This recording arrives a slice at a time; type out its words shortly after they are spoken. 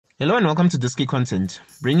Hello and welcome to Disky Content,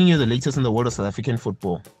 bringing you the latest in the world of South African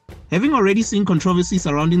football. Having already seen controversy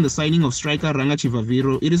surrounding the signing of striker Ranga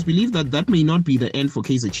Chivaviro, it is believed that may not be the end for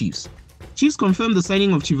Kaizer Chiefs. Chiefs confirmed the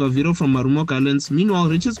signing of Chivaviro from Marumo Gallants. Meanwhile,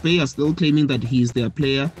 Richards Bay are still claiming that he is their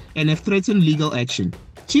player and have threatened legal action.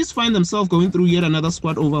 Chiefs find themselves going through yet another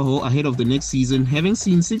squad overhaul ahead of the next season, having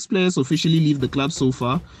seen 6 players officially leave the club so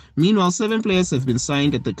far. Meanwhile, 7 players have been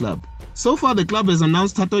signed at the club. So far, the club has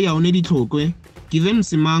announced Tato Yaonedi Tokwe, Given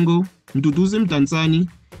Simango, Nduduzim Tanzani,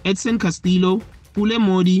 Edson Castillo, Pule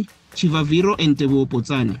Modi, Chivaviro and Tebo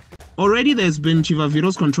Potsani. Already there's been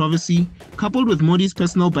Chivaviro's controversy, coupled with Modi's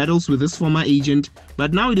personal battles with his former agent,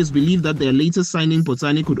 but now it is believed that their latest signing,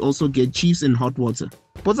 Potsani, could also get Chiefs in hot water.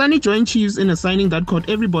 Potsani joined Chiefs in a signing that caught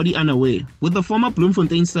everybody unaware, with the former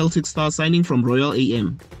Bloemfontein Celtic star signing from Royal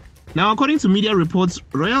AM. Now, according to media reports,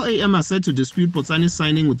 Royal AM are said to dispute Potsani's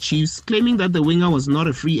signing with Chiefs, claiming that the winger was not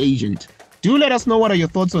a free agent. Do let us know what are your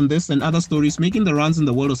thoughts on this and other stories making the rounds in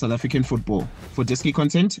the world of South African football. For Disky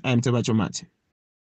Content, I am Tebacho Mate.